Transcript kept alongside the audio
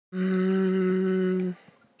Mushroom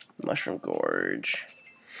Gorge.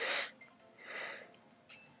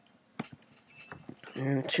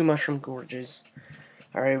 Ooh, 2 Mushroom Gorges.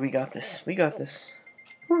 Alright, we got this. We got this.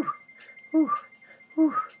 Whew. Whew.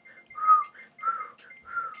 Whew.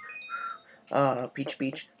 Peach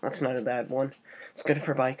Beach. That's not a bad one. It's good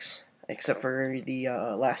for bikes, except for the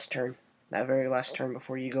last turn. That very last turn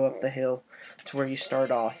before you go up the hill to where you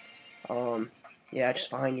start off. Yeah, just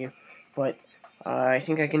behind you. But I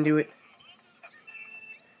think I can do it.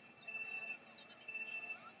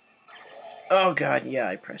 Oh god, yeah,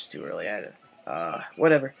 I pressed too early.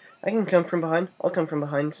 Whatever. I can come from behind. I'll come from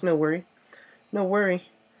behind. It's no worry. No worry.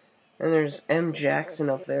 And there's M. Jackson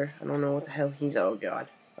up there. I don't know what the hell he's... Oh god.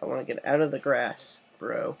 I want to get out of the grass,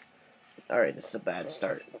 bro. Alright, this is a bad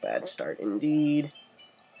start. Bad start indeed.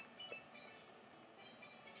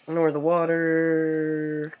 Ignore the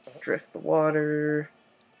water. Drift the water.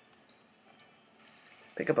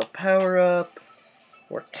 Pick up a power-up.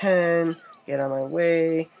 Or 10. Get on my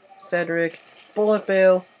way. Cedric. Bullet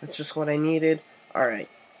Bill. That's just what I needed. Alright.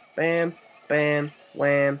 Bam, bam,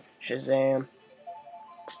 wham, shazam.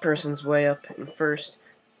 This person's way up in first.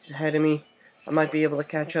 He's ahead of me. I might be able to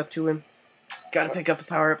catch up to him. Gotta pick up a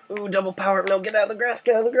power-up. Ooh, double power-up. No, get out of the grass.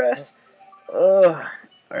 Get out of the grass. Ugh.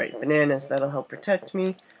 Alright, bananas. That'll help protect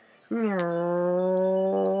me. Oh,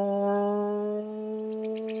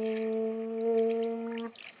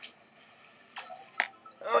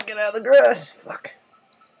 get out of the grass. Fuck.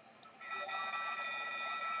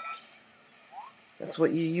 That's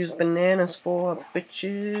what you use bananas for,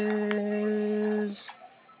 bitches.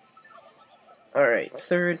 Alright,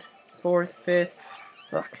 3rd, 4th, 5th.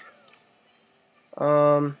 Fuck.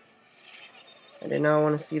 I did not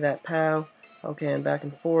want to see that POW. Okay, I'm back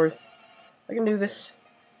and forth. I can do this.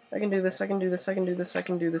 I can do this, I can do this, I can do this, I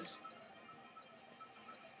can do this.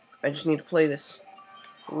 I just need to play this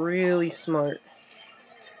really smart.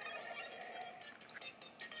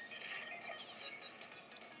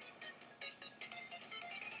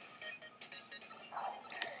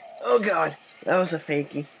 Oh god, that was a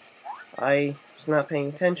fakie. I was not paying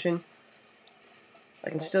attention. I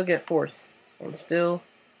can still get 4th. I can still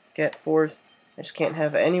get 4th. I just can't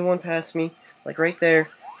have anyone pass me. Like right there.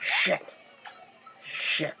 Shit.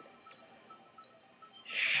 Shit.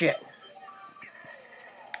 Shit.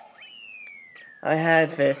 I had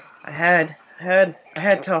 5th. I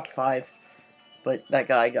had top 5. But that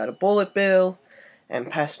guy got a bullet bill and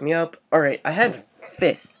passed me up. Alright, I had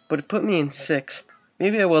 5th, but it put me in 6th.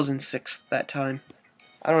 Maybe I was in 6th that time.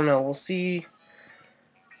 I don't know. We'll see.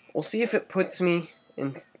 We'll see if it puts me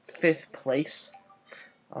in 5th place.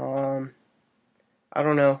 I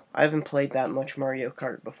don't know. I haven't played that much Mario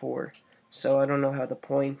Kart before, so I don't know how the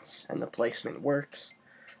points and the placement works.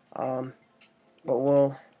 But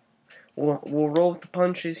we'll roll with the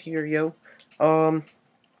punches here, yo.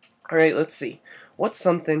 Alright, let's see. What's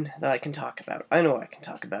something that I can talk about? I know what I can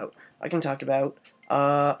talk about. I can talk about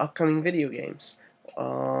upcoming video games.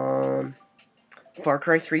 Far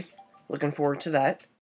Cry 3. Looking forward to that.